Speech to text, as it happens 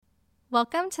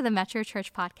Welcome to the Metro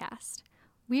Church Podcast.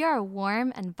 We are a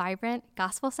warm and vibrant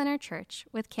gospel-centered church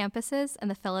with campuses in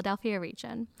the Philadelphia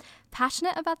region,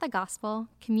 passionate about the gospel,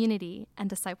 community, and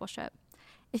discipleship.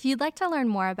 If you'd like to learn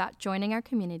more about joining our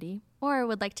community or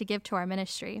would like to give to our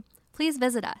ministry, please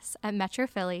visit us at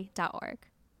metrophilly.org.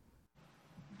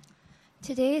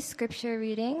 Today's scripture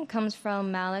reading comes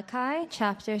from Malachi,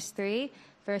 chapters 3,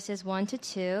 verses 1 to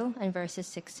 2, and verses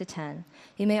 6 to 10.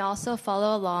 You may also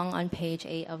follow along on page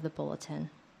 8 of the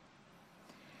bulletin.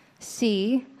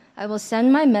 See, I will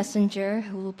send my messenger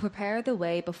who will prepare the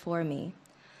way before me.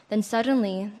 Then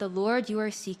suddenly the Lord you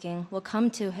are seeking will come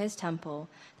to his temple.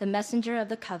 The messenger of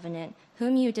the covenant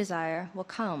whom you desire will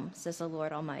come, says the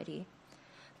Lord Almighty.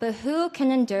 But who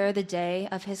can endure the day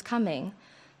of his coming?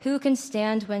 Who can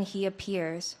stand when he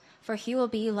appears? For he will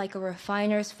be like a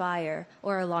refiner's fire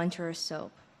or a launderer's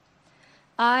soap.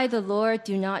 I, the Lord,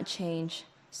 do not change.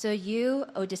 So you,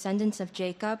 O descendants of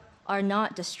Jacob, are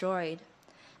not destroyed.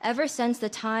 Ever since the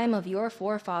time of your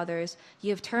forefathers,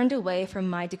 you have turned away from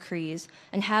my decrees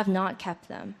and have not kept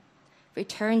them.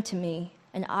 Return to me,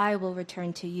 and I will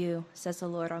return to you, says the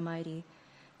Lord Almighty.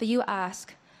 But you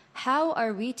ask, how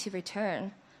are we to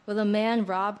return? Will a man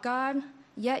rob God?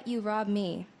 Yet you rob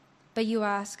me. But you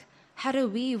ask, how do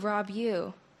we rob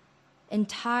you? In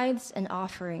tithes and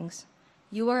offerings.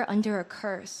 You are under a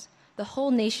curse, the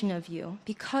whole nation of you,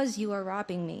 because you are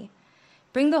robbing me.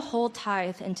 Bring the whole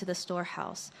tithe into the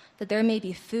storehouse, that there may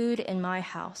be food in my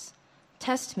house.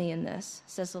 Test me in this,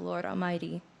 says the Lord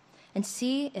Almighty, and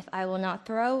see if I will not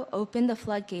throw open the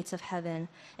floodgates of heaven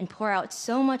and pour out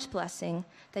so much blessing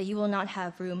that you will not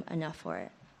have room enough for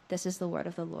it. This is the word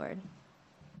of the Lord.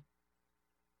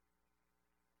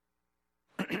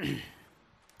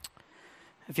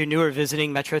 If you're new or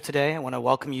visiting Metro today, I want to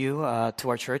welcome you to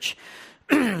our church.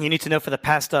 You need to know for the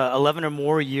past 11 or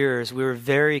more years, we were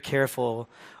very careful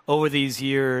over these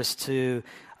years to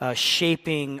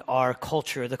shaping our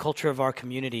culture, the culture of our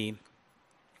community.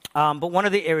 But one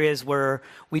of the areas where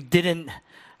we didn't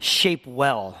shape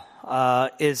well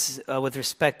is with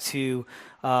respect to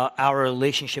our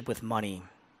relationship with money.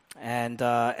 And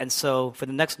so for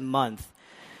the next month,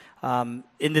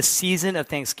 in the season of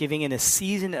Thanksgiving, in a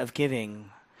season of giving,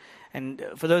 and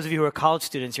for those of you who are college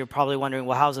students, you're probably wondering,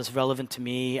 well, how is this relevant to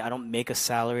me? I don't make a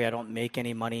salary. I don't make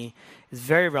any money. It's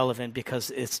very relevant because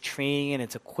it's training and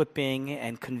it's equipping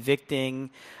and convicting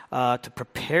to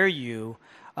prepare you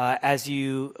as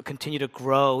you continue to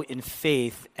grow in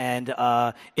faith and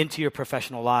into your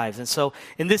professional lives. And so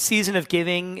in this season of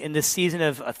giving, in this season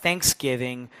of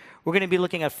Thanksgiving, we're going to be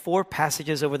looking at 4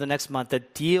 passages over the next month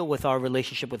that deal with our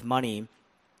relationship with money.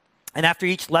 And after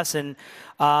each lesson,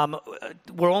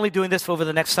 we're only doing this for over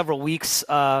the next several weeks.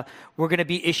 We're going to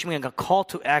be issuing a call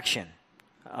to action.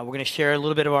 We're going to share a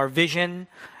little bit of our vision,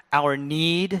 our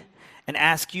need, and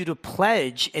ask you to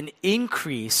pledge an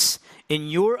increase in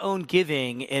your own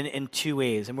giving in 2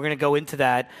 ways. And we're going to go into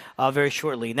that very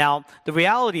shortly. Now, the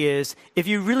reality is, if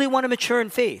you really want to mature in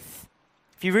faith,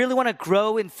 if you really want to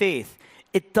grow in faith,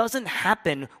 it doesn't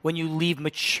happen when you leave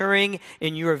maturing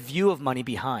in your view of money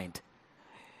behind.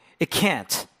 It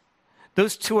can't.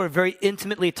 Those two are very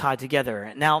intimately tied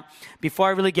together. Now, before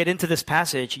I really get into this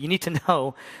passage, you need to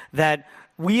know that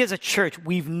we as a church,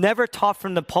 we've never taught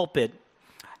from the pulpit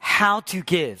how to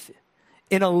give.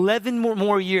 In 11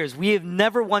 more years, we have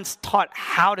never once taught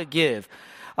how to give.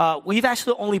 We've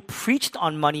actually only preached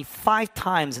on money 5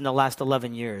 times in the last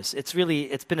 11 years. It's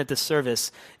been a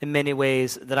disservice in many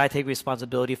ways that I take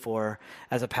responsibility for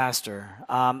as a pastor.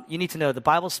 You need to know the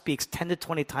Bible speaks 10 to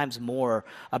 20 times more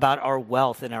about our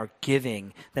wealth and our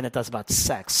giving than it does about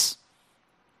sex.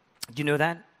 Do you know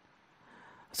that?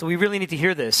 So we really need to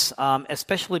hear this,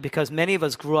 especially because many of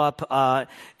us grew up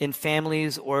in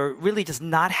families or really just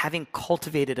not having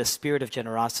cultivated a spirit of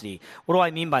generosity. What do I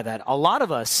mean by that? A lot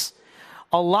of us,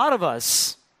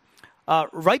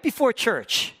 right before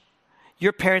church,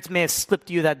 your parents may have slipped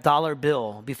you that dollar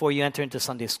bill before you enter into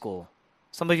Sunday school.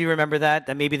 Some of you remember that.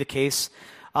 That may be the case.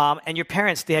 And your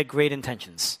parents, they had great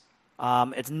intentions.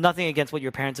 It's nothing against what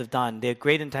your parents have done. They had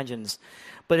great intentions.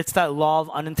 But it's that law of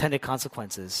unintended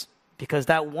consequences. Because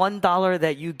that $1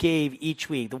 that you gave each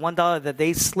week, the $1 that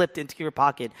they slipped into your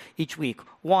pocket each week,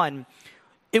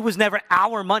 it was never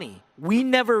our money. We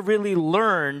never really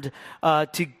learned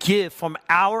to give from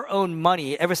our own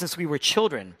money ever since we were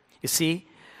children, you see?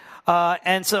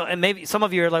 And maybe some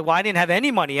of you are like, well, I didn't have any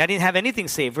money. I didn't have anything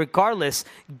saved. Regardless,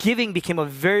 giving became a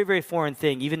very, very foreign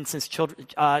thing, even since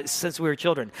we were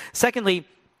children. Secondly,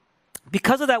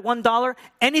 because of that $1,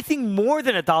 anything more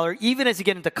than $1, even as you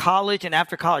get into college and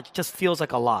after college, just feels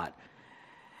like a lot.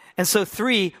 And so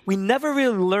 3, we never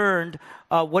really learned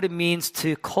what it means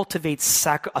to cultivate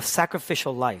a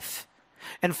sacrificial life.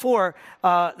 And 4,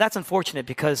 that's unfortunate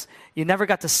because you never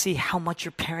got to see how much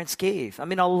your parents gave. I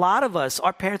mean, a lot of us,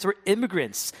 our parents were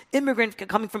immigrants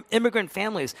coming from immigrant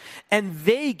families, and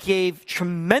they gave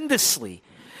tremendously,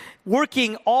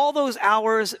 working all those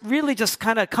hours, really just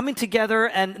kind of coming together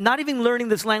and not even learning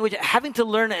this language, having to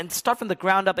learn and start from the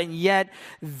ground up, and yet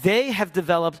they have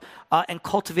developed and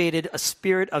cultivated a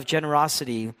spirit of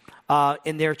generosity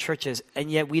in their churches,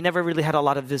 and yet we never really had a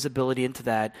lot of visibility into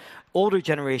that. Older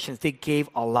generations, they gave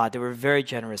a lot. They were very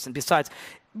generous. And besides,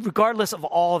 regardless of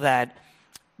all that,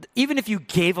 even if you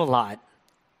gave a lot,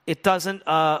 it doesn't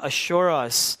assure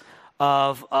us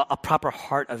of a proper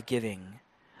heart of giving.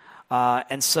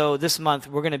 And so this month,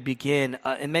 we're going to begin,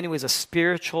 in many ways, a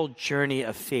spiritual journey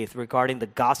of faith regarding the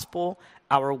gospel,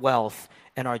 our wealth,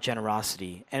 and our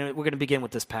generosity. And we're going to begin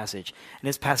with this passage. And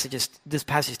this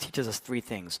passage teaches us 3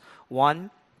 things.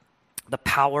 1, the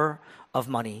power of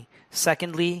money.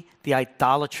 Secondly, the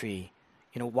idolatry,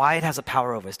 why it has a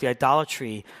power over us, the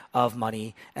idolatry of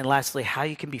money. And lastly, how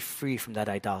you can be free from that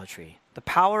idolatry. The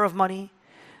power of money,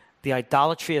 the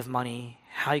idolatry of money,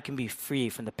 how you can be free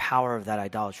from the power of that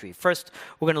idolatry. First,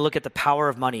 we're going to look at the power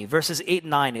of money. Verses 8 and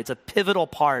 9, it's a pivotal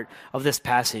part of this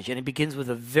passage, and it begins with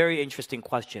a very interesting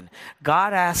question.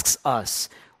 God asks us,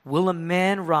 will a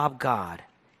man rob God,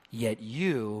 yet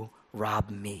you rob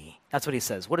me? That's what he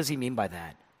says. What does he mean by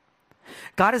that?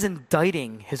 God is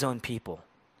indicting his own people.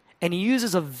 And he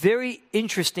uses a very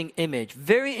interesting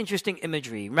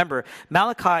imagery. Remember,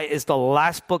 Malachi is the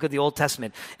last book of the Old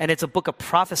Testament, and it's a book of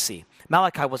prophecy.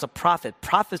 Malachi was a prophet.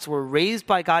 Prophets were raised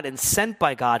by God and sent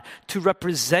by God to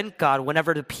represent God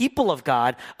whenever the people of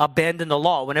God abandon the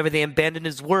law, whenever they abandon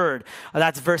his word.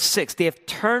 That's verse 6. They have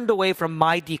turned away from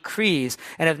my decrees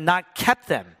and have not kept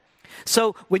them.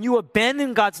 So when you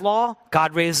abandon God's law,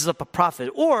 God raises up a prophet.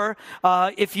 Or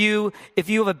if you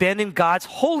have abandoned God's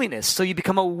holiness, so you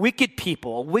become a wicked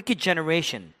people, a wicked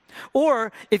generation.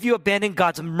 Or if you abandon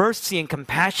God's mercy and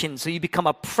compassion, so you become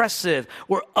oppressive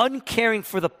or uncaring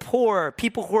for the poor,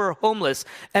 people who are homeless.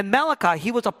 And Malachi,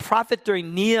 he was a prophet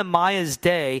during Nehemiah's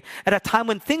day at a time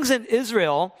when things in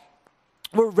Israel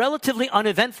were relatively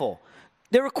uneventful.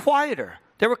 They were quieter.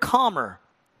 They were calmer.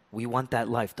 We want that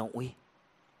life, don't we?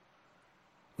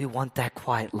 We want that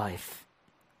quiet life.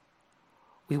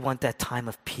 We want that time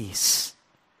of peace.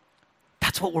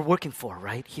 That's what we're working for,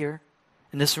 right here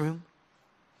in this room.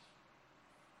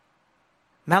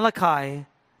 Malachi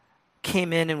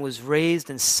came in and was raised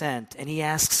and sent, and he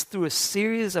asks through a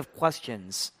series of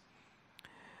questions.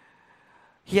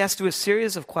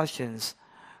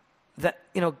 That,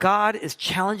 God is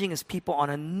challenging his people on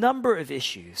a number of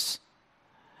issues.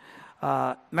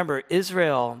 Remember,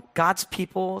 Israel, God's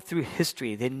people through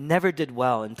history, they never did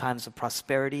well in times of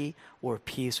prosperity or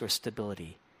peace or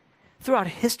stability. Throughout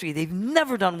history, they've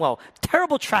never done well.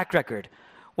 Terrible track record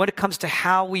when it comes to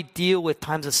how we deal with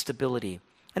times of stability.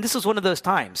 And this was one of those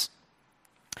times.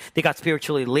 They got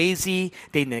spiritually lazy.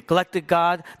 They neglected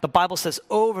God. The Bible says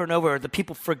over and over, the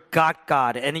people forgot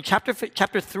God. And in chapter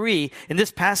 3, in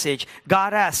this passage,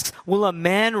 God asks, will a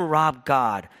man rob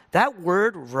God? That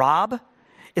word, rob,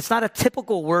 it's not a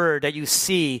typical word that you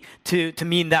see to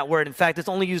mean that word. In fact, it's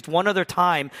only used one other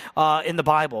time in the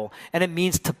Bible. And it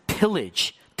means to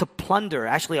pillage, to plunder.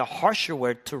 Actually, a harsher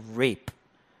word, to rape.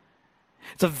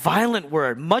 It's a violent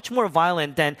word, much more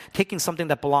violent than taking something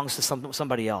that belongs to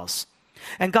somebody else.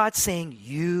 And God's saying,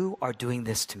 you are doing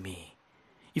this to me.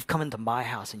 You've come into my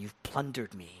house and you've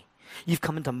plundered me. You've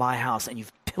come into my house and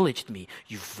you've pillaged me.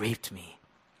 You've raped me.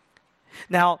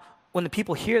 Now, when the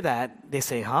people hear that, they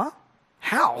say, huh?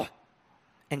 How?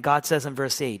 And God says in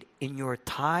verse 8, in your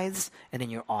tithes and in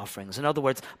your offerings. In other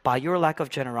words, by your lack of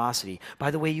generosity,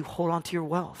 by the way you hold on to your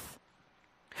wealth,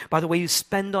 by the way you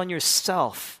spend on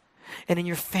yourself and in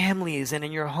your families and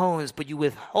in your homes, but you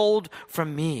withhold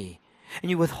from me and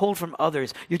you withhold from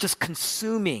others. You're just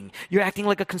consuming. You're acting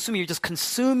like a consumer. You're just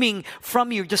consuming from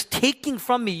me. You're just taking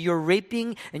from me. You're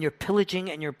raping and you're pillaging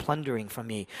and you're plundering from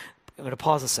me. I'm going to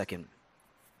pause a second.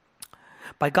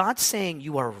 By God saying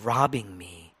you are robbing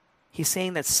me, he's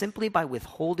saying that simply by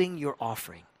withholding your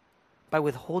offering, by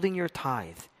withholding your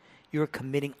tithe, you're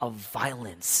committing a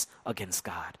violence against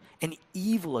God, an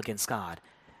evil against God.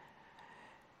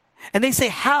 And they say,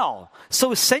 how?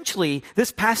 So essentially,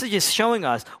 this passage is showing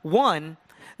us, one,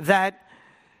 that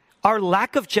our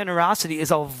lack of generosity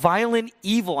is a violent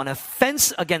evil, an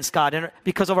offense against God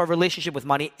because of our relationship with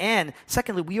money. And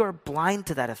secondly, we are blind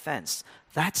to that offense.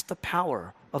 That's the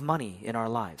power of money in our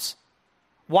lives.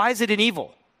 Why is it an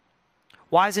evil?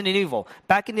 Why is it an evil?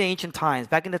 Back in the ancient times,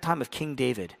 back in the time of King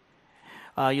David,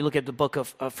 You look at the book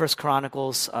of 1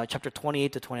 Chronicles, chapter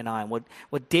 28 to 29.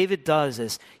 What David does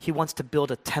is he wants to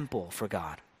build a temple for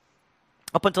God.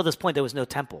 Up until this point, there was no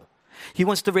temple. He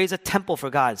wants to raise a temple for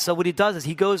God. So what he does is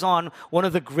he goes on one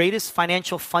of the greatest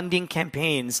financial funding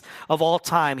campaigns of all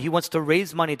time. He wants to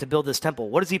raise money to build this temple.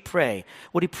 What does he pray?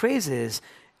 What he prays is,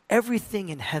 everything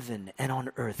in heaven and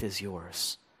on earth is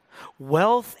yours.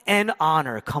 Wealth and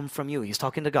honor come from you. He's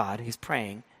talking to God. He's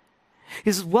praying.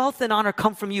 He says, wealth and honor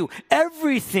come from you.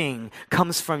 Everything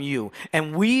comes from you.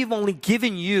 And we've only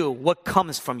given you what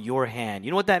comes from your hand.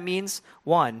 You know what that means?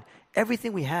 One,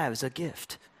 everything we have is a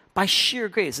gift. By sheer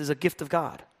grace is a gift of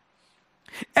God.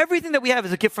 Everything that we have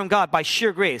is a gift from God by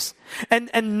sheer grace. And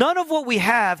none of what we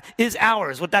have is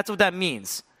ours. That's what that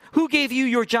means. Who gave you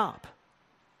your job?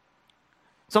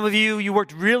 Some of you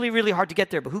worked really, really hard to get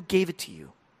there, but who gave it to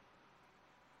you?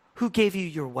 Who gave you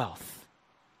your wealth?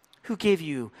 Who gave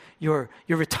you your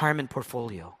retirement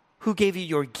portfolio? Who gave you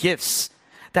your gifts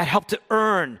that helped to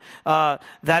earn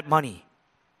that money?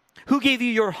 Who gave you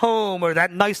your home or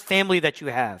that nice family that you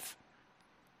have?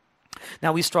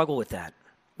 Now, we struggle with that.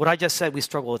 What I just said, we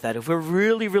struggle with that. If we're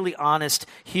really, really honest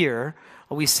here,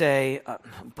 we say,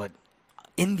 but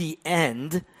in the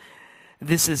end,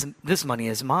 this money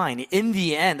is mine. In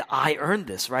the end, I earned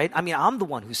this, right? I mean, I'm the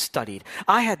one who studied.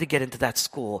 I had to get into that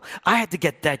school. I had to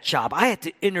get that job. I had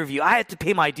to interview. I had to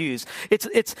pay my dues.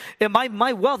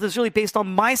 My wealth is really based on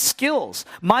my skills,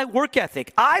 my work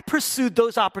ethic. I pursued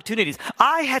those opportunities.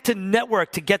 I had to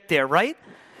network to get there, right?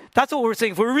 That's what we're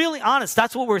saying. If we're really honest,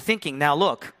 that's what we're thinking. Now,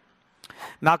 look,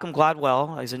 Malcolm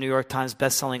Gladwell, he's a New York Times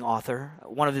bestselling author.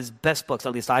 One of his best books,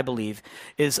 at least I believe,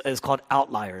 is called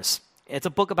Outliers. It's a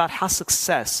book about how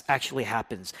success actually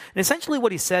happens. And essentially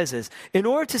what he says is, in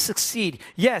order to succeed,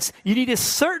 yes, you need a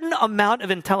certain amount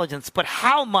of intelligence, but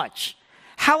how much?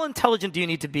 How intelligent do you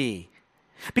need to be?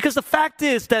 Because the fact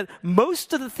is that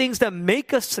most of the things that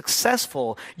make us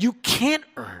successful, you can't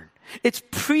earn. It's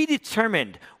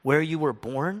predetermined where you were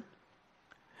born,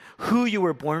 who you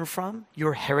were born from,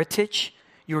 your heritage,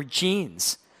 your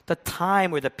genes, the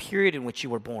time or the period in which you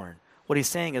were born. What he's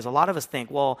saying is a lot of us think,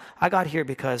 well, I got here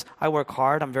because I work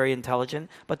hard, I'm very intelligent.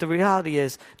 But the reality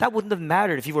is that wouldn't have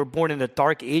mattered if you were born in the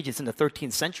Dark Ages in the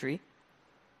 13th century.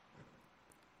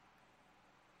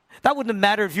 That wouldn't have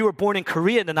mattered if you were born in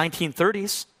Korea in the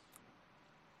 1930s.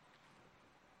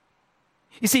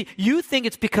 You see, you think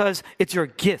it's because it's your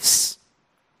gifts.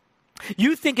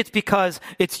 You think it's because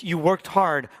you worked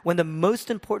hard, when the most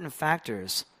important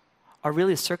factors are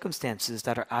really circumstances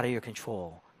that are out of your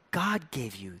control. God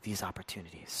gave you these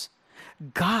opportunities.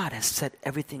 God has set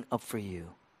everything up for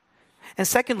you. And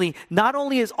secondly, not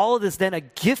only is all of this then a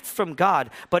gift from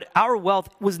God, but our wealth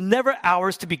was never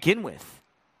ours to begin with.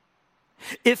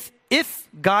 If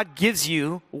God gives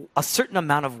you a certain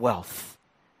amount of wealth,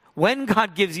 when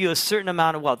God gives you a certain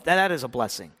amount of wealth, that is a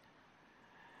blessing.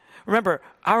 Remember,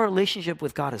 our relationship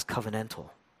with God is covenantal.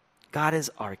 God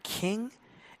is our king,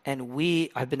 and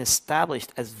we have been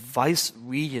established as vice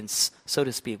regents, so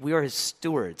to speak. We are his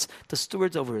stewards, the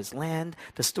stewards over his land,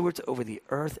 the stewards over the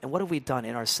earth. And what have we done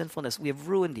in our sinfulness? We have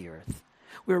ruined the earth.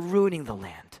 We're ruining the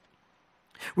land.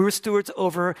 We were stewards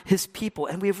over his people,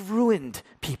 and we have ruined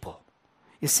people.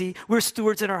 You see, we're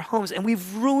stewards in our homes, and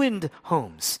we've ruined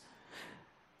homes.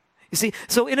 You see,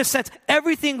 so in a sense,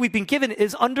 everything we've been given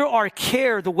is under our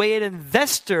care the way an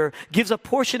investor gives a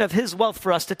portion of his wealth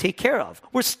for us to take care of.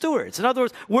 We're stewards. In other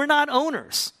words, we're not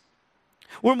owners.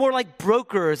 We're more like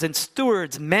brokers and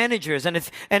stewards, managers. And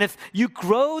if you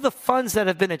grow the funds that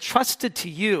have been entrusted to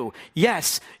you,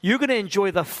 yes, you're going to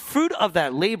enjoy the fruit of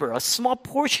that labor, a small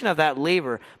portion of that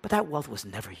labor, but that wealth was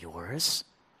never yours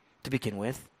to begin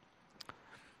with.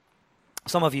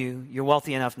 Some of you, you're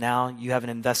wealthy enough now, you have an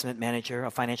investment manager,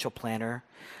 a financial planner,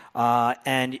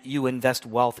 and you invest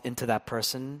wealth into that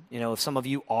person. You know, if some of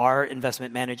you are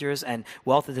investment managers and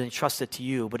wealth is entrusted to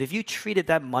you, but if you treated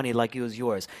that money like it was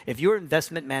yours, if your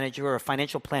investment manager or a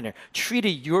financial planner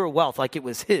treated your wealth like it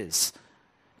was his,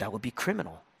 that would be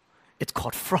criminal. It's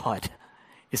called fraud,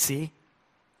 you see?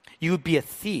 You would be a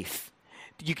thief.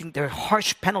 There are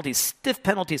harsh penalties, stiff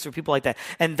penalties for people like that.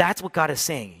 And that's what God is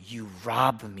saying. You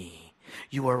rob me.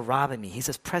 You are robbing me. He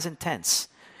says present tense.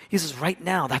 He says right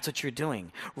now, that's what you're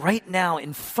doing. Right now,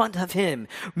 in front of him,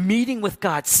 meeting with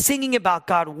God, singing about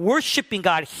God, worshiping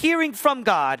God, hearing from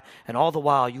God, and all the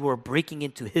while you are breaking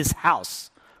into his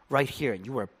house right here, and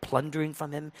you are plundering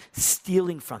from him,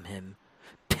 stealing from him,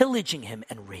 pillaging him,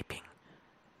 and raping.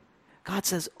 God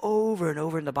says over and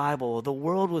over in the Bible, the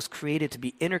world was created to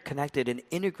be interconnected and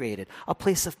integrated, a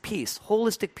place of peace,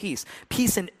 holistic peace,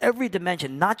 peace in every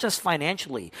dimension, not just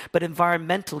financially, but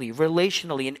environmentally,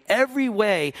 relationally, in every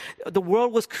way. The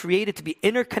world was created to be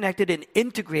interconnected and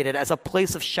integrated as a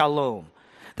place of shalom,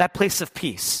 that place of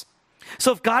peace.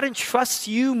 So if God entrusts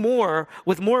you more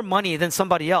with more money than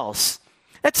somebody else,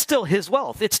 that's still his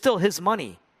wealth. It's still his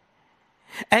money.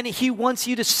 And he wants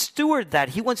you to steward that.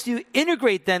 He wants you to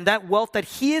integrate then that wealth that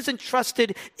he has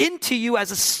entrusted into you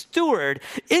as a steward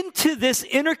into this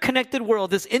interconnected world,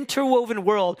 this interwoven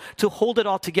world, to hold it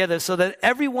all together so that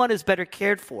everyone is better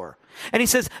cared for. And he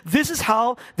says, this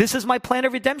is my plan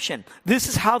of redemption. This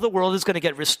is how the world is going to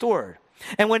get restored.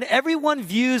 And when everyone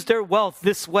views their wealth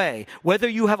this way, whether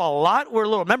you have a lot or a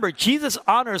little, remember, Jesus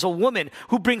honors a woman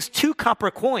who brings 2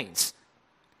 copper coins.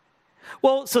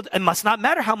 Well, so it must not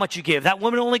matter how much you give. That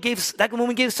woman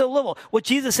gave so little. What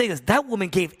Jesus is saying is that woman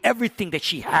gave everything that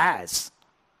she has.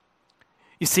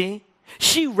 You see?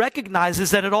 She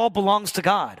recognizes that it all belongs to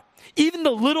God, even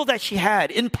the little that she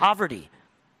had in poverty.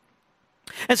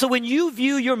 And so when you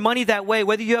view your money that way,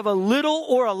 whether you have a little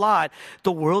or a lot,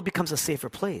 the world becomes a safer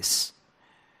place.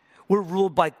 We're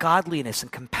ruled by godliness and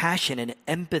compassion and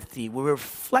empathy. We're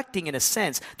reflecting, in a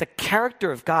sense, the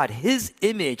character of God, his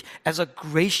image as a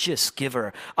gracious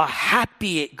giver, a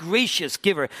happy, gracious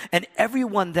giver. And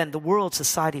everyone then, the world,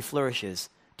 society flourishes.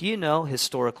 Do you know,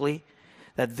 historically,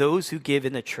 that those who give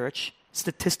in the church,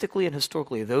 statistically and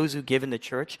historically, those who give in the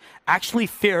church actually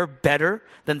fare better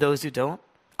than those who don't?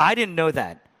 I didn't know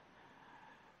that.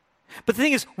 But the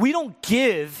thing is, we don't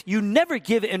give, you never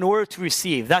give in order to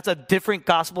receive. That's a different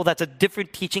gospel. That's a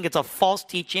different teaching. It's a false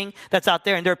teaching that's out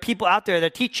there. And there are people out there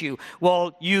that teach you,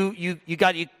 well, you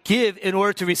got to give in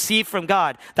order to receive from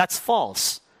God. That's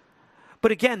false.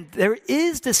 But again, there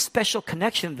is this special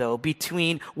connection, though,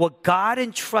 between what God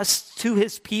entrusts to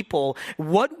his people,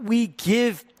 what we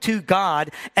give to God,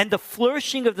 and the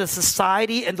flourishing of the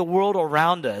society and the world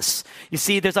around us. You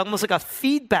see, there's almost like a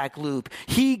feedback loop.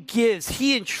 He gives,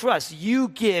 he entrusts, you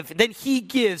give, then he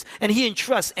gives, and he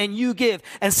entrusts, and you give.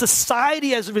 And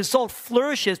society, as a result,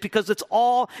 flourishes because it's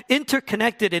all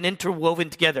interconnected and interwoven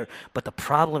together. But the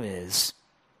problem is,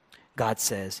 God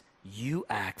says, you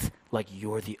act like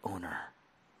you're the owner.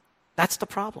 That's the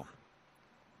problem.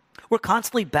 We're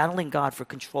constantly battling God for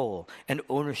control and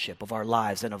ownership of our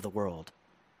lives and of the world.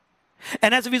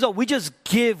 And as a result, we just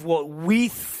give what we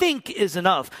think is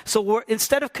enough. So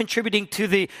instead of contributing to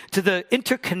the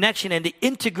interconnection and the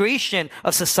integration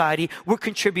of society, we're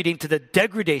contributing to the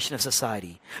degradation of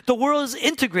society. The world is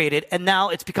integrated, and now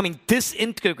it's becoming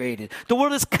disintegrated. The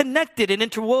world is connected and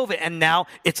interwoven, and now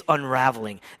it's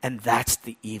unraveling. And that's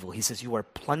the evil. He says, you are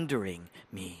plundering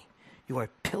me. You are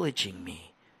pillaging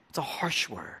me. It's a harsh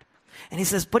word. And he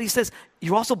says,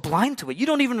 you're also blind to it. You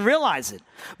don't even realize it.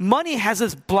 Money has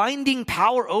this blinding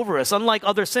power over us, unlike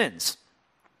other sins.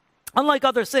 Unlike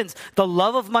other sins, the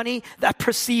love of money, that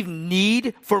perceived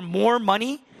need for more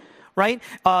money, right?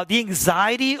 The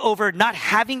anxiety over not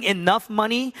having enough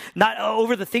money, not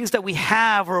over the things that we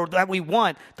have or that we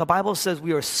want. The Bible says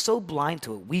we are so blind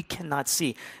to it, we cannot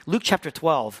see. Luke chapter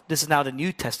 12, this is now the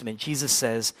New Testament. Jesus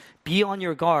says, be on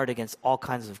your guard against all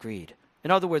kinds of greed. In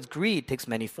other words, greed takes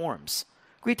many forms.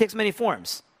 Greed takes many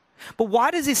forms. But why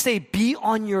does he say, be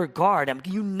on your guard? I mean,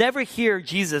 you never hear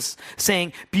Jesus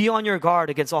saying, be on your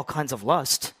guard against all kinds of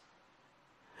lust.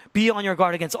 Be on your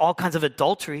guard against all kinds of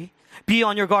adultery. Be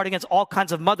on your guard against all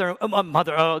kinds of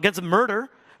against murder,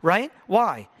 right?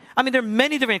 Why? I mean, there are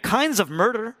many different kinds of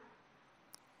murder.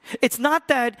 It's not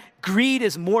that greed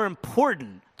is more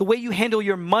important. The way you handle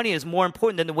your money is more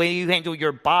important than the way you handle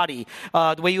your body,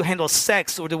 the way you handle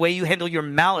sex, or the way you handle your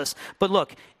malice. But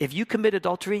look, if you commit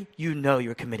adultery, you know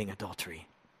you're committing adultery.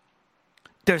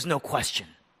 There's no question.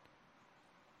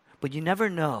 But you never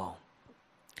know.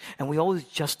 And we always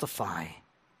justify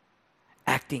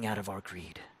acting out of our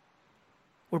greed.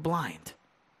 We're blind.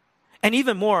 And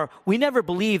even more, we never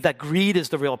believe that greed is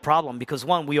the real problem because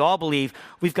one, we all believe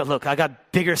I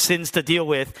got bigger sins to deal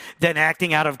with than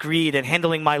acting out of greed and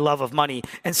handling my love of money.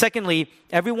 And secondly,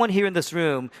 everyone here in this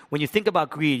room, when you think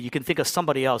about greed, you can think of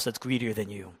somebody else that's greedier than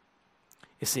you.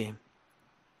 You see,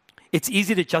 it's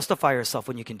easy to justify yourself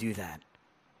when you can do that.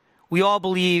 We all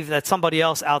believe that somebody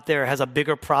else out there has a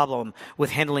bigger problem with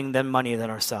handling their money than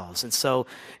ourselves. And so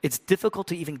it's difficult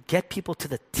to even get people to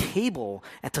the table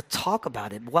and to talk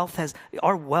about it.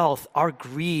 Our wealth, our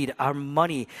greed, our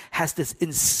money has this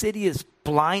insidious,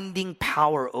 blinding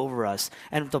power over us.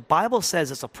 And the Bible says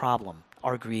it's a problem.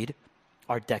 Our greed,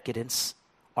 our decadence,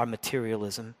 our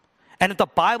materialism. And if the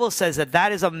Bible says that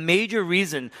that is a major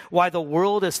reason why the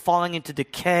world is falling into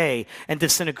decay and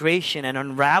disintegration and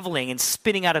unraveling and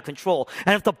spinning out of control,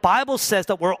 and if the Bible says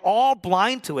that we're all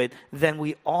blind to it, then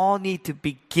we all need to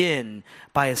begin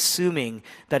by assuming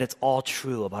that it's all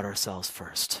true about ourselves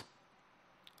first.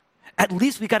 At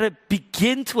least we got to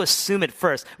begin to assume it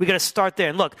first. We got to start there.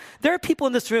 And look, there are people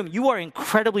in this room, you are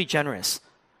incredibly generous.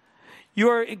 You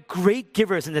are great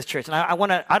givers in this church. And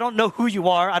I don't know who you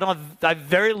are. I have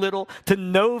very little to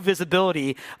no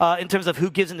visibility in terms of who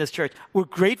gives in this church. We're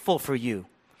grateful for you.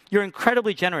 You're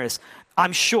incredibly generous,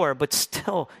 I'm sure, but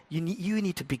still, you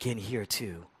need to begin here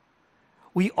too.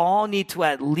 We all need to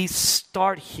at least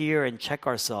start here and check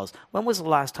ourselves. When was the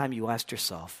last time you asked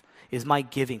yourself, is my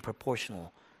giving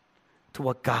proportional to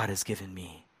what God has given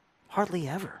me? Hardly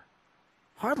ever.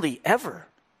 Hardly ever.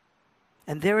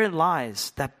 And therein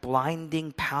lies that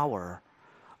blinding power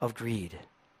of greed,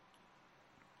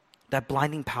 that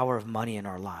blinding power of money in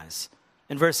our lives.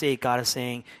 In verse 8, God is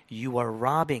saying, you are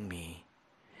robbing me.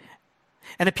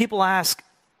 And if people ask,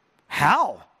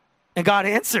 how? And God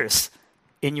answers,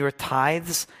 in your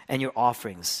tithes and your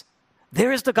offerings.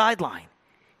 There is the guideline.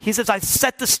 He says, I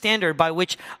set the standard by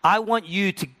which I want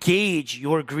you to gauge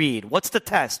your greed. What's the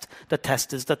test? The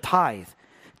test is the tithe,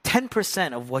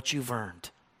 10% of what you've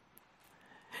earned.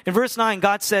 In verse 9,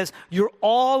 God says, you're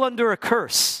all under a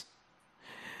curse.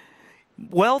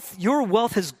 Your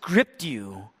wealth has gripped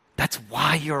you. That's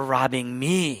why you're robbing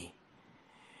me.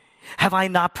 Have I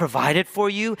not provided for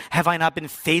you? Have I not been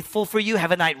faithful for you?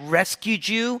 Have I not rescued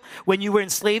you when you were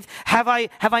enslaved? Have I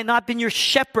not been your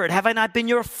shepherd? Have I not been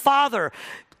your father?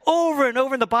 Over and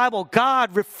over in the Bible,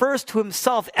 God refers to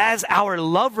himself as our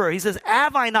lover. He says,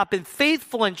 have I not been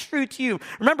faithful and true to you?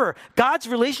 Remember, God's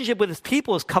relationship with his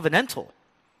people is covenantal.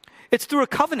 It's through a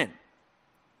covenant.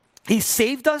 He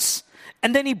saved us,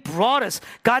 and then he brought us.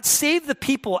 God saved the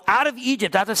people out of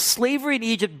Egypt, out of slavery in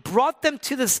Egypt, brought them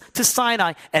to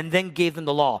Sinai, and then gave them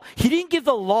the law. He didn't give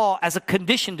the law as a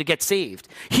condition to get saved.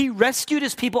 He rescued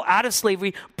his people out of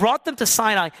slavery, brought them to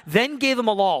Sinai, then gave them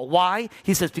a law. Why?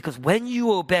 He says, because when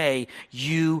you obey,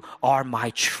 you are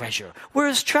my treasure. Where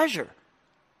is treasure?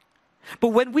 But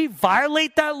when we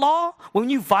violate that law,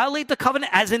 when you violate the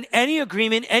covenant, as in any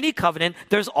agreement, any covenant,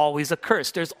 there's always a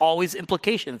curse. There's always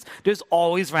implications. There's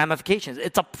always ramifications.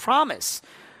 It's a promise.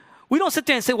 We don't sit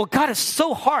there and say, well, God is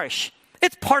so harsh.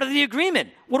 It's part of the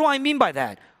agreement. What do I mean by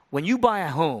that? When you buy a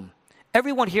home,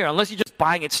 everyone here, unless you're just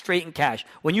buying it straight in cash,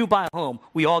 when you buy a home,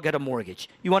 we all get a mortgage.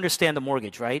 You understand the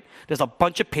mortgage, right? There's a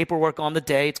bunch of paperwork on the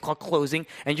day. It's called closing,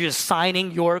 and you're just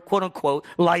signing your, quote unquote,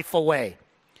 life away.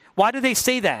 Why do they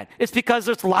say that? It's because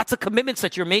there's lots of commitments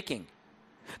that you're making.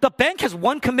 The bank has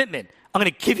one commitment. I'm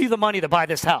going to give you the money to buy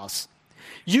this house.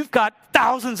 You've got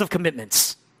thousands of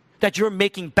commitments that you're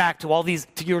making back to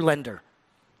your lender.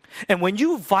 And when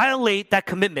you violate that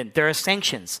commitment, there are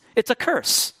sanctions. It's a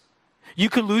curse. You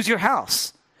could lose your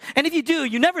house. And if you do,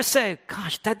 you never say,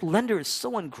 gosh, that lender is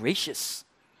so ungracious.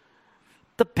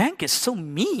 The bank is so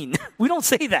mean. We don't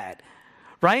say that,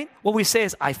 right? What we say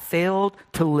is, I failed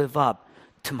to live up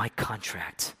to my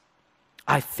contract.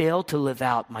 I failed to live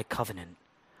out my covenant.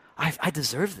 I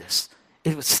deserve this.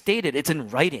 It was stated, it's in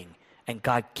writing, and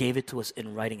God gave it to us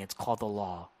in writing. It's called the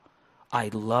law. I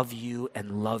love you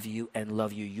and love you and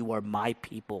love you. You are my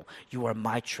people. You are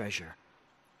my treasure.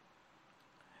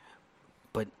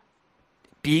 But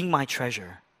being my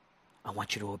treasure, I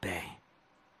want you to obey.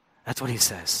 That's what he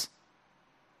says.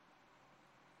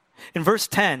 In verse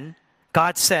 10,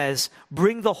 God says,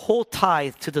 bring the whole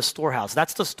tithe to the storehouse.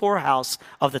 That's the storehouse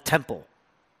of the temple.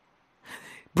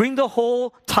 Bring the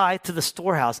whole tithe to the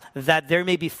storehouse that there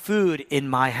may be food in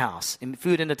my house,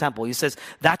 food in the temple. He says,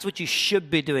 that's what you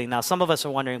should be doing. Now, some of us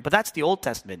are wondering, but that's the Old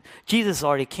Testament. Jesus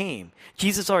already came.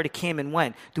 Jesus already came and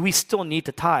went. Do we still need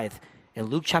to tithe? In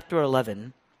Luke chapter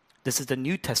 11, this is the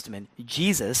New Testament.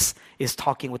 Jesus is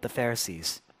talking with the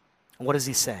Pharisees. And what does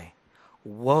he say?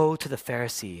 Woe to the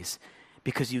Pharisees,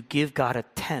 because you give God a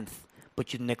tenth,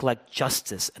 but you neglect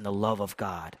justice and the love of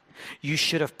God. You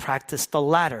should have practiced the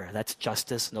latter, that's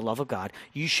justice and the love of God.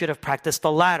 You should have practiced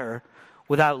the latter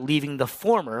without leaving the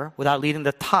former, without leaving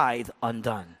the tithe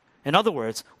undone. In other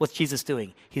words, what's Jesus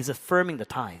doing? He's affirming the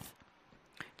tithe.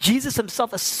 Jesus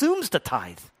himself assumes the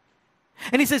tithe.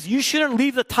 And he says, you shouldn't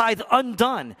leave the tithe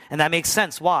undone. And that makes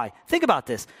sense. Why? Think about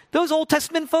this. Those Old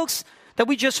Testament folks that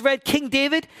we just read, King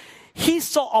David, he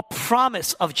saw a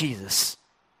promise of Jesus.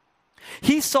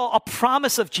 He saw a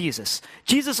promise of Jesus.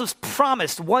 Jesus was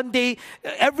promised one day,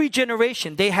 every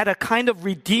generation, they had a kind of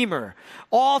redeemer.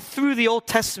 All through the Old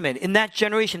Testament, in that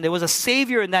generation, there was a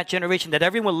savior in that generation that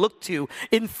everyone looked to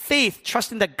in faith,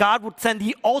 trusting that God would send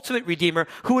the ultimate redeemer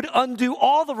who would undo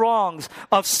all the wrongs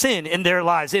of sin in their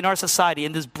lives, in our society,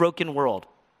 in this broken world.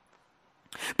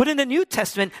 But in the New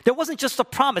Testament, there wasn't just a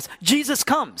promise. Jesus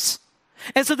comes.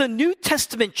 And so the New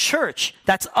Testament church,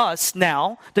 that's us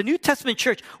now, the New Testament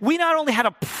church, we not only had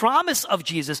a promise of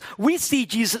Jesus, we see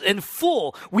Jesus in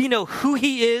full. We know who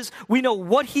he is. We know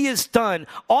what he has done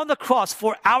on the cross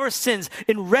for our sins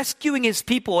in rescuing his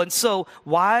people. And so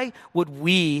why would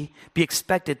we be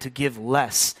expected to give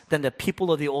less than the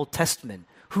people of the Old Testament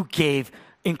who gave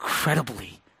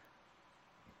incredibly?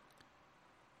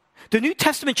 The New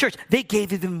Testament church, they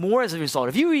gave even more as a result.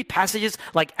 If you read passages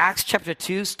like Acts chapter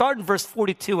 2, start in verse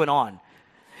 42 and on.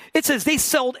 It says they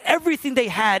sold everything they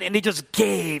had and they just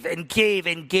gave and gave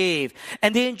and gave.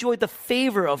 And they enjoyed the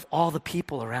favor of all the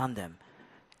people around them.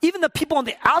 Even the people on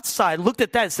the outside looked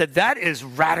at that and said, that is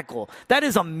radical. That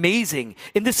is amazing.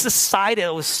 In this society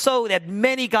that was they had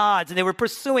many gods and they were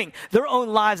pursuing their own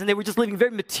lives and they were just living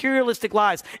very materialistic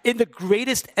lives in the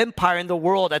greatest empire in the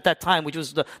world at that time, which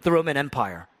was the Roman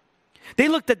Empire. They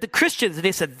looked at the Christians and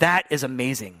they said, that is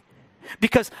amazing.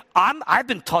 Because I've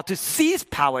been taught to seize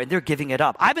power and they're giving it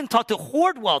up. I've been taught to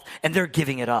hoard wealth and they're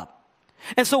giving it up.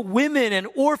 And so women and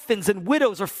orphans and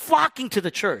widows are flocking to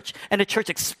the church. And the church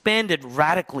expanded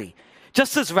radically,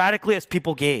 just as radically as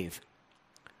people gave.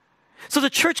 So the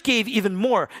church gave even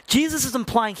more. Jesus is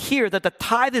implying here that the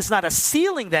tithe is not a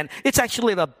ceiling then. It's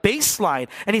actually a baseline.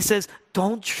 And he says,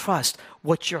 don't trust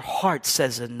what your heart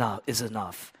says is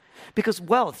enough. Because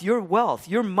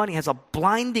your money has a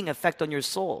blinding effect on your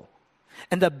soul.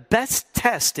 And the best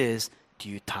test is, do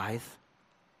you tithe?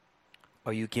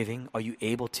 Are you giving? Are you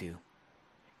able to?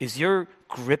 Is your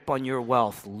grip on your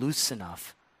wealth loose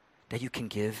enough that you can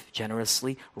give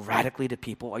generously, radically to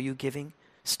people? Are you giving?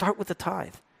 Start with the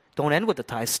tithe. Don't end with the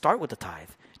tithe. Start with the tithe.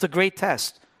 It's a great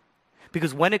test.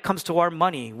 Because when it comes to our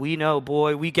money, we know,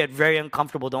 we get very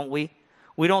uncomfortable, don't we?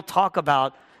 We don't talk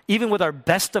about, even with our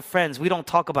best of friends, we don't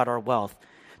talk about our wealth.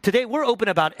 Today, we're open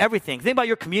about everything. Think about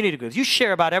your community groups. You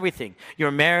share about everything. Your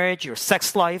marriage, your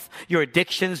sex life, your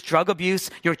addictions, drug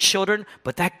abuse, your children.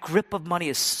 But that grip of money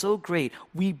is so great.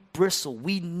 We bristle.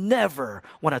 We never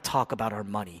want to talk about our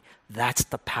money. That's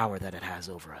the power that it has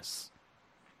over us.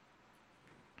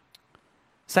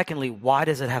 Secondly, why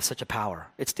does it have such a power?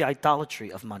 It's the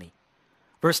idolatry of money.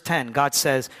 Verse 10, God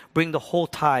says, bring the whole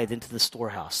tithe into the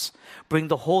storehouse. Bring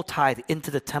the whole tithe into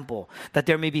the temple, that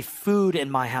there may be food in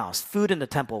my house. Food in the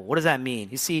temple. What does that mean?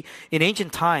 You see, in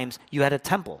ancient times, you had a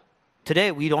temple.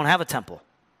 Today, we don't have a temple.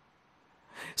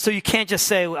 So you can't just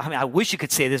say, I wish you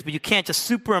could say this, but you can't just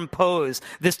superimpose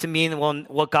this to mean,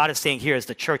 what God is saying here is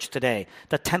the church today.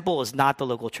 The temple is not the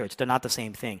local church. They're not the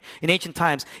same thing. In ancient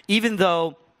times, even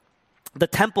though the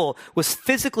temple was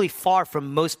physically far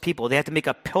from most people, they had to make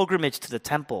a pilgrimage to the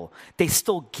temple, they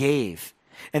still gave.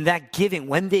 And that giving,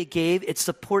 when they gave, it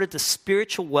supported the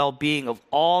spiritual well-being of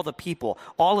all the people,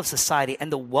 all of society, and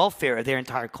the welfare of their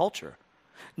entire culture.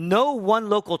 No one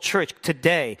local church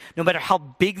today, no matter how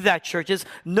big that church is,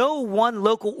 no one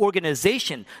local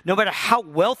organization, no matter how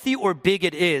wealthy or big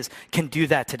it is, can do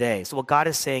that today. So what God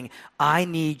is saying, I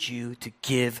need you to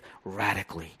give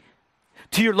radically.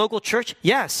 To your local church?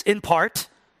 Yes, in part.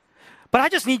 But I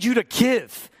just need you to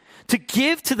give. To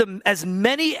give to them as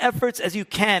many efforts as you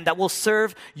can that will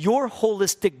serve your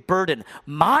holistic burden,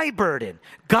 my burden,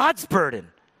 God's burden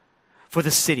for the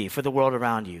city, for the world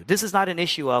around you. This is not an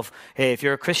issue of, hey, if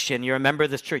you're a Christian, you're a member of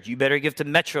this church, you better give to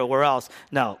Metro or else.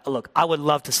 No, look, I would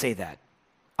love to say that.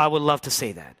 I would love to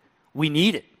say that. We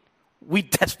need it. We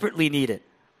desperately need it.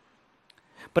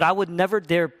 But I would never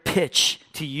dare pitch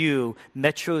to you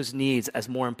Metro's needs as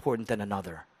more important than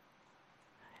another.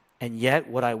 And yet,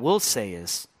 what I will say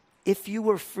is, if you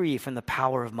were free from the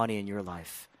power of money in your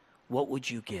life, what would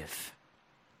you give?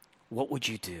 What would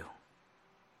you do?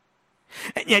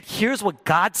 And yet, here's what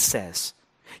God says.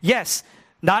 Yes,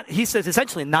 he says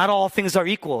essentially, not all things are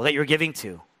equal that you're giving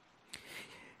to.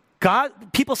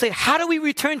 People say, how do we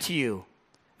return to you?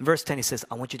 In verse 10, he says,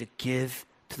 I want you to give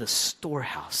to the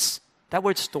storehouse. That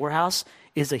word storehouse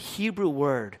is a Hebrew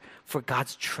word for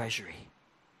God's treasury,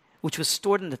 which was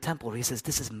stored in the temple. He says,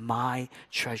 this is my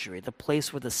treasury, the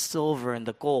place where the silver and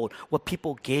the gold, what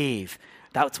people gave,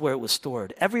 that's where it was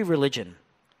stored. Every religion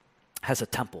has a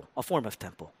temple, a form of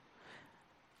temple.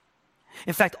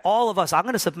 In fact, all of us, I'm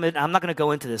going to submit, I'm not going to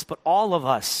go into this, but all of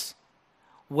us,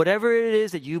 whatever it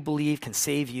is that you believe can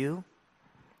save you,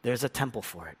 there's a temple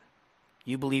for it.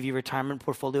 You believe your retirement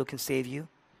portfolio can save you?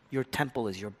 your temple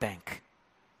is your bank.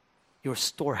 Your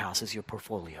storehouse is your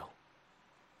portfolio.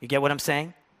 You get what I'm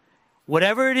saying?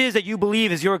 Whatever it is that you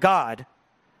believe is your God,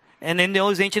 and in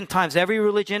those ancient times, every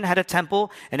religion had a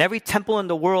temple, and every temple in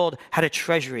the world had a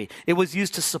treasury. It was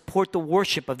used to support the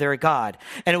worship of their God,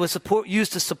 and it was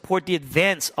used to support the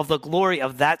advance of the glory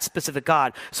of that specific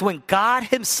God. So when God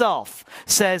himself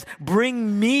says,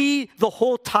 bring me the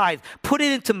whole tithe, put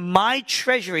it into my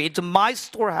treasury, into my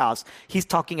storehouse, he's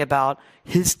talking about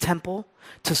his temple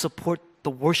to support the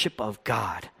worship of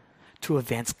God, to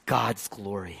advance God's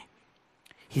glory.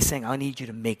 He's saying, I need you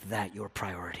to make that your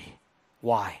priority.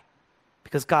 Why?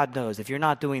 Because God knows if you're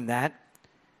not doing that,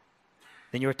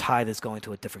 then your tithe is going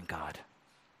to a different God.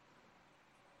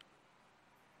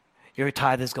 Your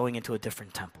tithe is going into a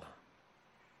different temple.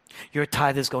 Your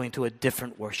tithe is going to a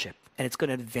different worship, and it's going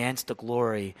to advance the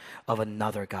glory of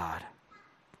another God.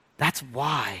 That's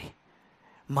why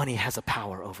money has a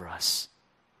power over us.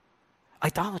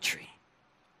 Idolatry.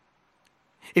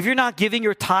 If you're not giving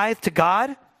your tithe to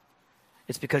God,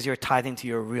 it's because you're tithing to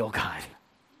your real God.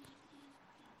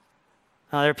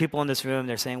 Now, there are people in this room,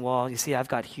 they're saying, well, you see, I've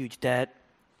got huge debt.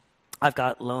 I've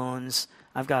got loans.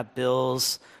 I've got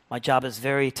bills. My job is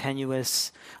very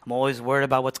tenuous. I'm always worried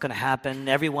about what's going to happen.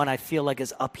 Everyone I feel like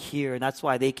is up here, and that's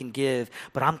why they can give.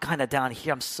 But I'm kind of down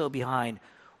here. I'm so behind.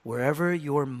 Wherever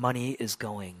your money is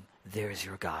going, there's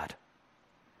your God.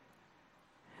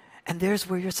 And there's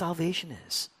where your salvation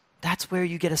is. That's where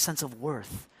you get a sense of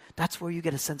worth. That's where you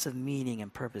get a sense of meaning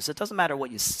and purpose. It doesn't matter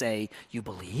what you say you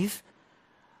believe.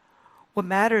 What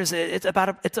matters, it's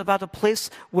about a place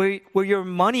where your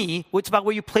money, it's about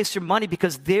where you place your money,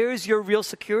 because there's your real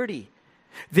security.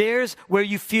 There's where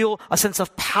you feel a sense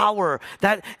of power,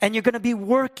 and you're going to be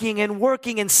working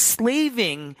and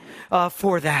slaving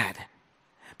for that.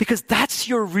 Because that's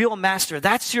your real master.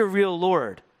 That's your real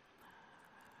Lord.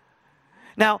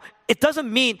 Now, it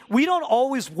doesn't mean we don't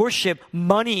always worship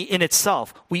money in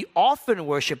itself. We often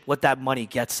worship what that money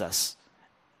gets us.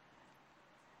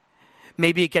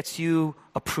 Maybe it gets you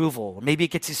approval. Maybe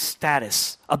it gets you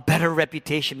status, a better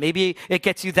reputation. Maybe it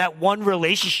gets you that one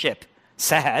relationship.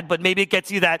 Sad, but maybe it gets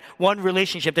you that one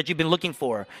relationship that you've been looking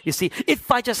for. You see,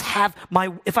 if I just have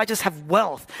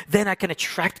wealth, then I can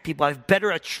attract people. I have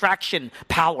better attraction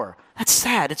power. That's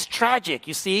sad. It's tragic,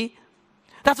 you see?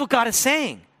 That's what God is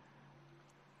saying.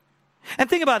 And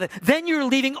think about it. Then you're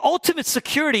leaving ultimate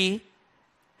security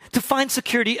to find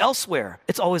security elsewhere.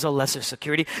 It's always a lesser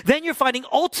security. Then you're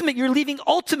leaving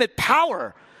ultimate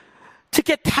power to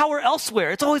get power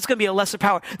elsewhere. It's always going to be a lesser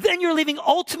power. Then you're leaving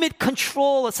ultimate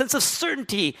control, a sense of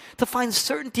certainty, to find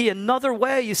certainty another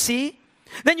way, you see?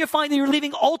 Then you're finding you're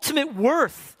leaving ultimate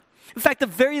worth. In fact, the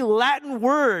very Latin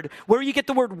word where you get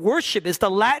the word worship is the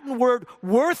Latin word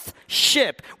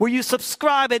worthship, where you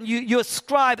subscribe and you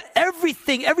ascribe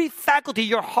everything, every faculty,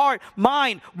 your heart,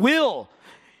 mind, will,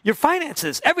 your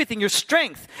finances, everything, your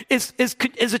strength is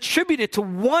attributed to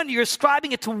one. You're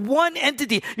ascribing it to one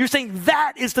entity. You're saying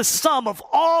that is the sum of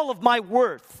all of my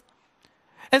worth.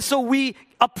 And so we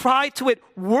apply to it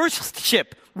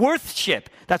worship.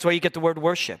 That's where you get the word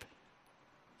worship.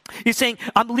 You're saying,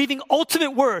 I'm leaving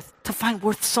ultimate worth to find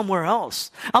worth somewhere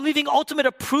else. I'm leaving ultimate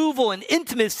approval and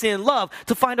intimacy and love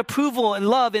to find approval and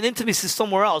love and intimacy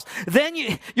somewhere else. Then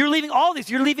you're leaving all these.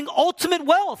 You're leaving ultimate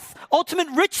wealth, ultimate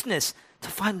richness to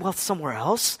find wealth somewhere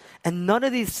else. And none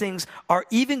of these things are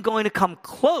even going to come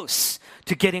close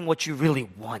to getting what you really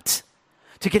want,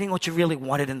 to getting what you really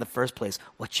wanted in the first place,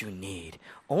 what you need.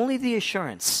 Only the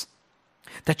assurance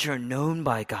that you're known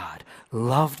by God,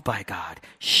 loved by God,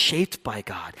 shaped by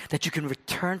God, that you can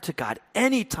return to God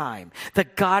anytime,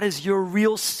 that God is your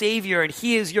real Savior and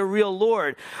He is your real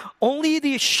Lord. Only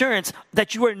the assurance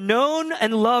that you are known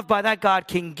and loved by that God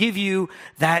can give you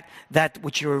that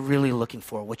which you're really looking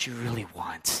for, what you really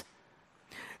want.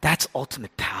 That's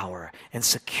ultimate power and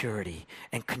security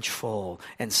and control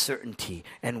and certainty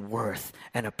and worth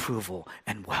and approval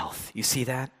and wealth. You see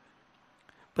that?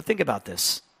 But think about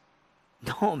this.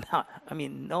 No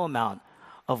amount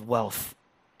of wealth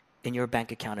in your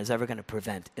bank account is ever going to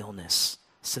prevent illness,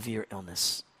 severe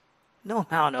illness. No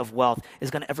amount of wealth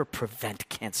is going to ever prevent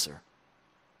cancer.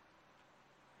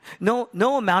 No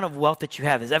amount of wealth that you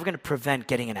have is ever going to prevent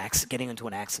getting into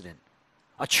an accident,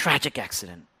 a tragic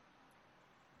accident.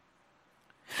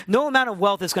 No amount of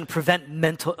wealth is going to prevent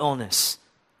mental illness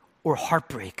or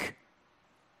heartbreak.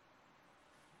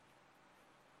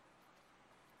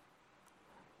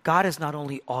 God is not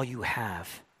only all you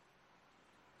have,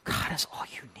 God is all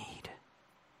you need.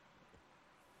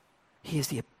 He is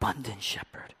the abundant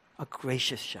shepherd, a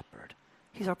gracious shepherd.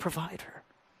 He's our provider.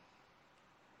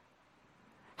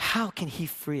 How can He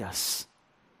free us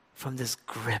from this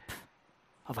grip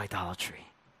of idolatry.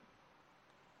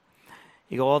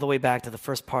 You go all the way back to the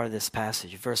first part of this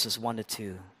passage, verses 1 to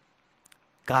 2.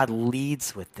 God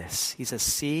leads with this. He says,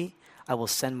 see, I will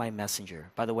send my messenger.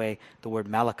 By the way, the word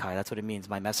Malachi, that's what it means,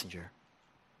 my messenger.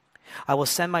 I will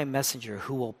send my messenger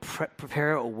who will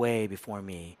prepare a way before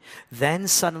me. Then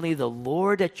suddenly the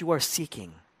Lord that you are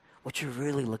seeking, what you're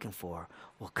really looking for,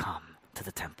 will come to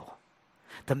the temple.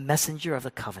 The messenger of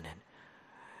the covenant,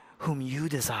 whom you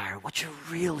desire, what you're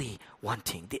really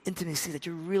wanting, the intimacy that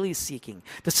you're really seeking,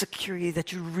 the security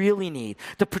that you really need,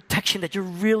 the protection that you're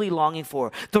really longing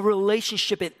for, the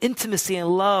relationship and intimacy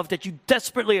and love that you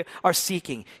desperately are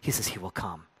seeking. He says he will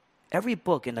come. Every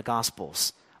book in the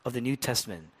Gospels of the New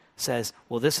Testament says,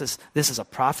 well, this is a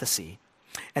prophecy,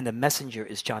 and the messenger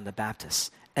is John the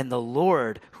Baptist, and the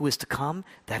Lord who is to come,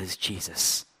 that is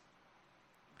Jesus.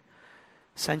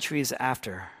 Centuries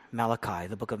after Malachi,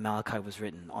 the book of Malachi was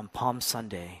written, on Palm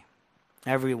Sunday,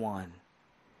 everyone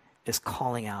is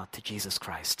calling out to Jesus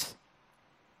Christ.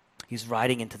 He's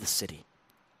riding into the city,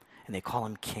 and they call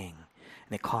him King, and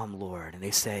they call him Lord, and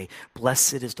they say,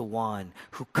 blessed is the one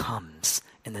who comes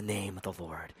in the name of the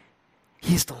Lord.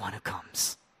 He's the one who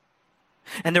comes.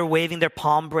 And they're waving their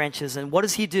palm branches, and what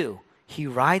does he do? He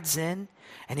rides in,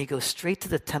 and he goes straight to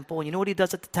the temple. And you know what he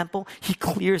does at the temple? He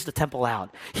clears the temple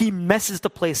out. He messes the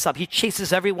place up. He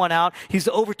chases everyone out. He's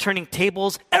overturning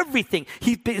tables, everything.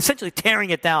 He's essentially tearing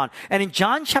it down. And in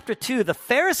John chapter 2, the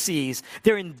Pharisees,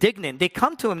 they're indignant. They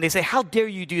come to him and they say, how dare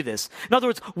you do this? In other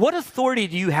words, what authority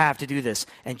do you have to do this?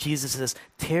 And Jesus says,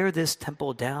 tear this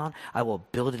temple down. I will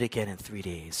build it again in 3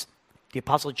 days. The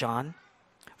Apostle John,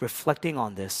 reflecting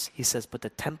on this, he says, but the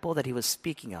temple that he was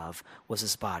speaking of was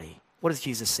his body. What is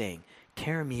Jesus saying?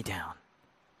 Tear me down.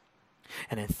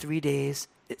 And in 3 days,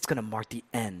 it's going to mark the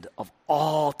end of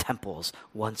all temples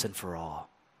once and for all.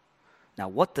 Now,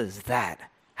 what does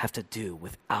that have to do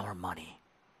with our money?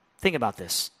 Think about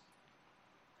this.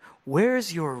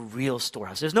 Where's your real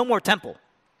storehouse? There's no more temple.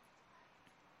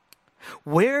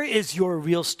 Where is your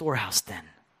real storehouse then?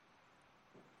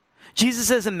 Jesus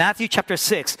says in Matthew chapter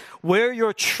 6, where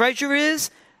your treasure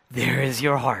is, there is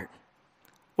your heart.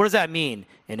 What does that mean?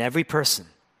 In every person,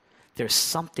 there's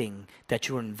something that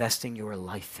you're investing your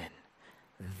life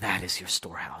in. That is your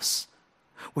storehouse.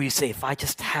 Where you say, if I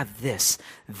just have this,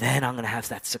 then I'm going to have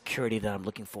that security that I'm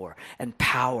looking for, and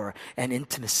power, and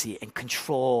intimacy, and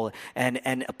control, and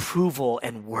approval,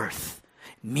 and worth,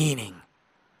 meaning.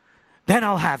 Then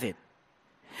I'll have it.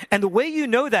 And the way you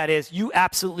know that is you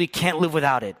absolutely can't live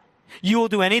without it. You will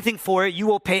do anything for it. You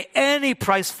will pay any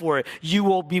price for it. You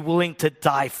will be willing to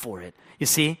die for it. You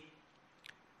see?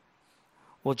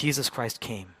 Well, Jesus Christ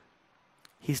came.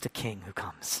 He's the King who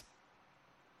comes.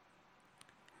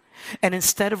 And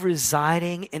instead of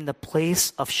residing in the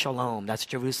place of shalom, that's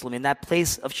Jerusalem, in that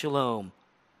place of shalom,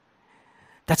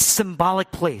 that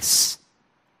symbolic place,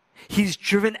 he's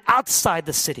driven outside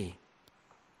the city.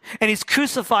 And he's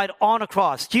crucified on a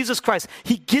cross. Jesus Christ,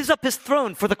 he gives up his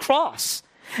throne for the cross.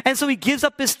 And so he gives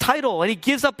up his title and he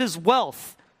gives up his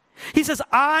wealth. He says,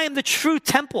 I am the true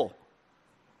temple,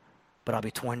 but I'll be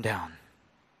torn down.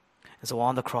 And so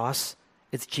on the cross,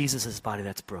 it's Jesus' body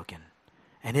that's broken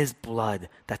and his blood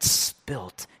that's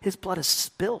spilt. His blood is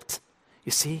spilt,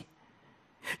 you see?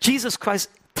 Jesus Christ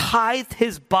tithed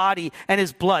his body and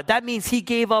his blood. That means he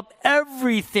gave up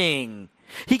everything.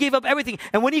 He gave up everything.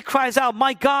 And when he cries out,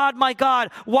 my God,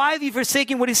 why have you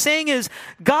forsaken? What he's saying is,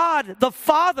 God, the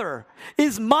Father,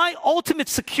 is my ultimate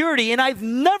security, and I've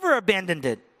never abandoned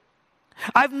it.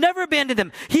 I've never abandoned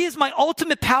him. He is my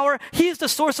ultimate power. He is the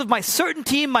source of my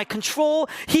certainty and my control.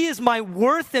 He is my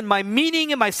worth and my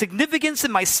meaning and my significance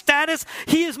and my status.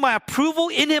 He is my approval.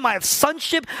 In him I have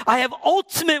sonship. I have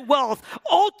ultimate wealth,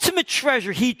 ultimate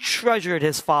treasure. He treasured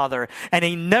his Father and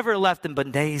he never left him.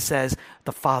 But then he says,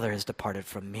 the Father has departed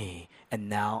from me and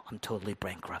now I'm totally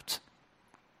bankrupt.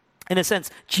 In a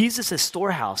sense, Jesus'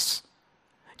 storehouse,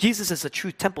 Jesus is the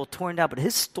true temple torn down, but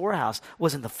his storehouse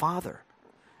was in the Father.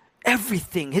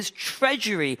 Everything, his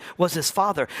treasury was his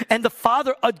Father. And the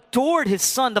Father adored his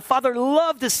Son. The Father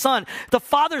loved his Son. The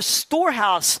Father's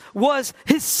storehouse was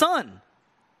his Son.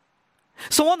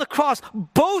 So on the cross,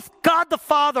 both God the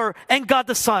Father and God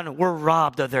the Son were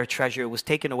robbed of their treasure. It was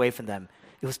taken away from them.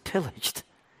 It was pillaged.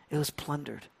 It was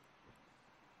plundered.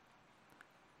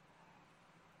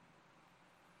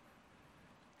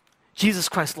 Jesus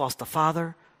Christ lost the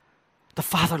Father. The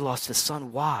Father lost his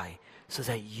Son. Why? So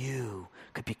that you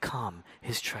could become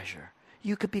his treasure.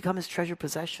 You could become his treasure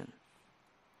possession.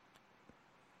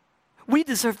 We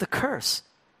deserve the curse,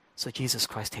 so Jesus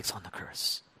Christ takes on the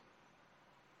curse.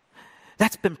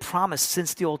 That's been promised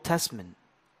since the Old Testament.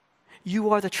 You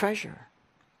are the treasure.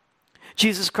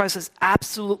 Jesus Christ is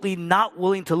absolutely not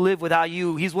willing to live without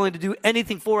you. He's willing to do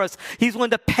anything for us. He's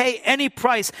willing to pay any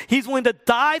price. He's willing to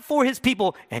die for his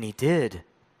people. And he did.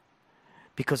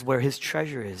 Because where his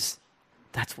treasure is,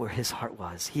 that's where his heart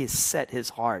was. He has set his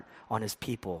heart on his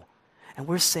people. And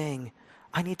we're saying,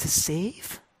 I need to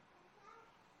save?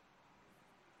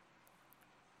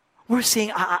 We're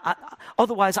saying,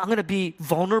 otherwise I'm going to be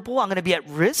vulnerable. I'm going to be at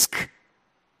risk.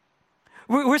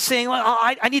 We're saying, well,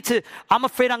 I'm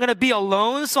afraid I'm going to be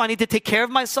alone, so I need to take care of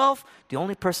myself. The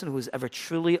only person who was ever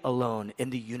truly alone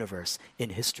in the universe, in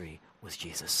history, was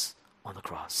Jesus on the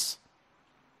cross.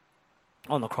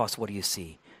 On the cross, what do you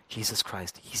see? Jesus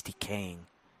Christ, he's decaying.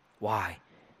 Why?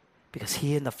 Because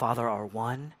he and the Father are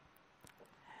one.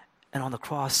 And on the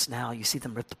cross now, you see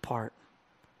them ripped apart.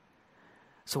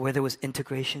 So where there was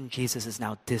integration, Jesus is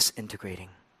now disintegrating.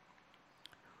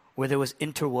 Where there was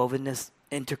interwovenness,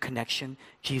 interconnection,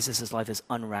 Jesus' life is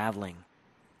unraveling.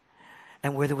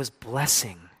 And where there was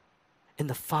blessing in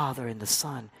the Father and the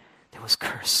Son, there was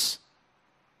curse.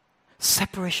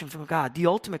 Separation from God, the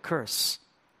ultimate curse,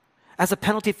 as a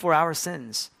penalty for our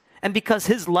sins. And because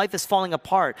his life is falling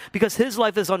apart, because his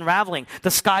life is unraveling,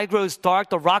 the sky grows dark,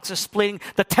 the rocks are splitting,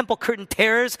 the temple curtain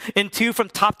tears in two from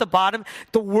top to bottom.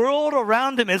 The world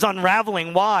around him is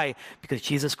unraveling. Why? Because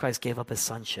Jesus Christ gave up his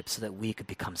sonship so that we could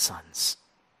become sons.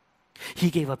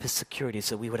 He gave up his security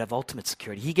so we would have ultimate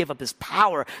security. He gave up his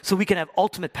power so we can have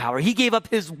ultimate power. He gave up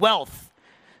his wealth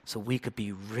so we could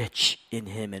be rich in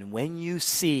him. And when you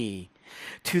see,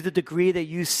 to the degree that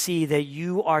you see that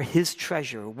you are his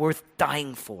treasure worth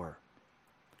dying for,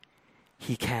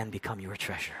 he can become your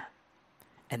treasure.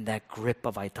 And that grip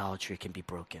of idolatry can be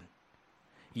broken.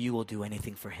 You will do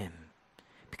anything for him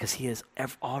because he has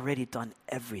already done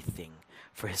everything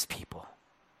for his people.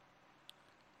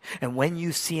 And when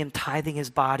you see him tithing his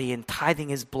body and tithing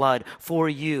his blood for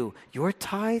you, your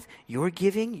tithe, your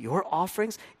giving, your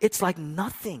offerings, it's like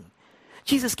nothing.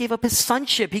 Jesus gave up his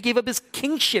sonship. He gave up his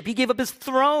kingship. He gave up his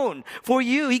throne for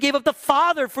you. He gave up the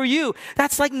Father for you.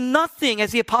 That's like nothing.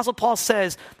 As the Apostle Paul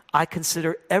says, I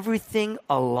consider everything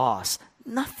a loss.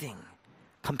 Nothing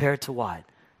compared to what?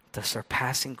 The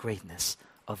surpassing greatness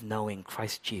of knowing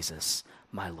Christ Jesus,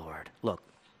 my Lord. Look,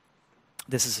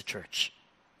 this is a church.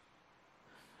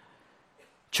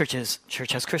 Church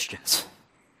has Christians.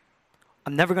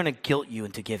 I'm never going to guilt you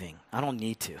into giving. I don't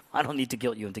need to. I don't need to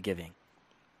guilt you into giving.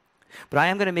 But I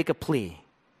am going to make a plea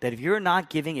that if you're not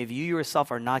giving, if you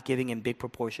yourself are not giving in big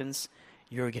proportions,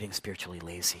 you're getting spiritually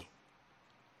lazy.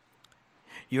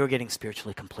 You're getting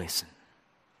spiritually complacent.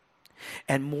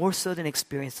 And more so than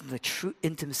experiencing the true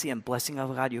intimacy and blessing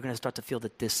of God, you're going to start to feel the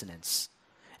dissonance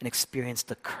and experience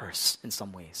the curse in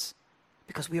some ways.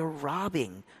 Because we are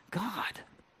robbing God.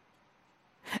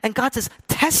 And God says,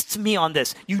 test me on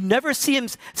this. You never see him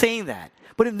saying that.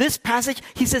 But in this passage,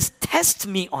 he says, test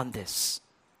me on this.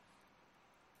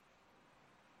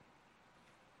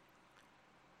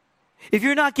 If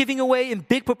you're not giving away in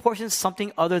big proportions,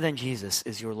 something other than Jesus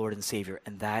is your Lord and Savior,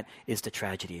 and that is the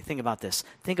tragedy. Think about this.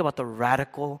 Think about the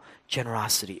radical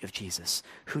generosity of Jesus,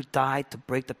 who died to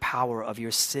break the power of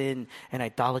your sin and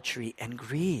idolatry and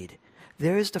greed.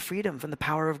 There is the freedom from the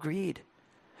power of greed.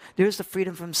 There's the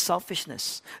freedom from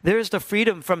selfishness. There's the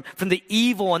freedom from the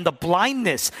evil and the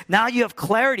blindness. Now you have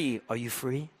clarity. Are you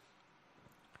free?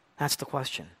 That's the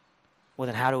question. Well,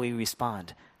 then how do we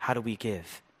respond? How do we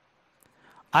give?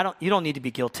 You don't need to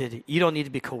be guilted. You don't need to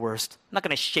be coerced. I'm not going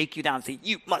to shake you down and say,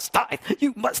 you must die.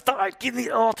 You must die. Give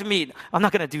it all to me. I'm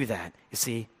not going to do that, you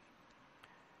see.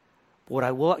 But what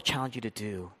I will challenge you to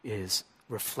do is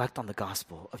reflect on the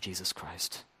gospel of Jesus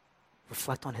Christ.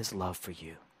 Reflect on his love for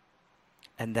you.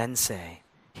 And then say,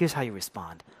 here's how you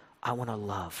respond. I want to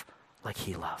love like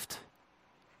he loved.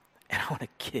 And I want to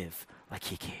give like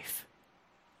he gave.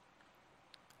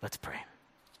 Let's pray.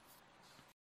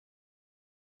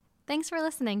 Thanks for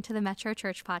listening to the Metro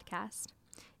Church podcast.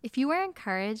 If you were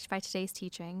encouraged by today's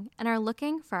teaching and are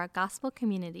looking for a gospel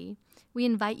community, we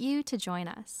invite you to join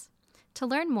us. To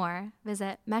learn more,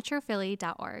 visit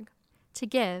metrophilly.org. To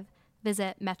give,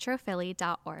 visit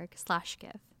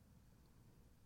metrophilly.org/give.